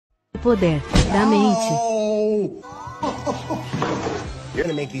Poder da mente. You're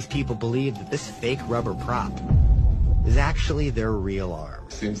gonna make these people believe that this fake rubber prop is actually their real arm.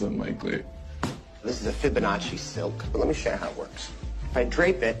 Seems unlikely. This is a Fibonacci silk, but let me show you how it works. If I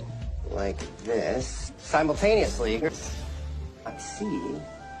drape it like this, simultaneously, let's see,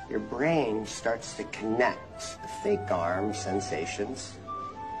 your brain starts to connect the fake arm sensations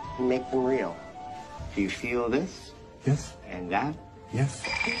and make them real. Do you feel this? Yes. And that? Yes.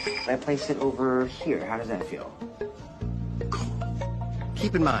 If I place it over here, how does that feel?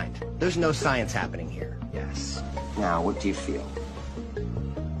 Keep in mind, there's no science happening here. Yes. Now, what do you feel?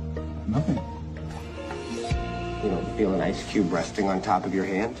 Nothing. You don't feel an ice cube resting on top of your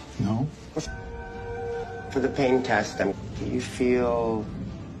hand? No. For the pain test, do you feel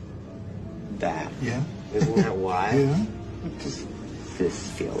that? Yeah. Isn't that why? Yeah. What does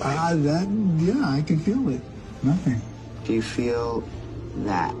this feel like? Yeah, I can feel it. Nothing. Do you feel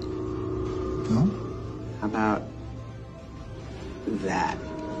that? No. How about that?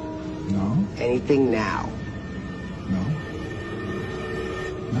 No. Anything now? No.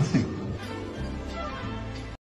 Nothing.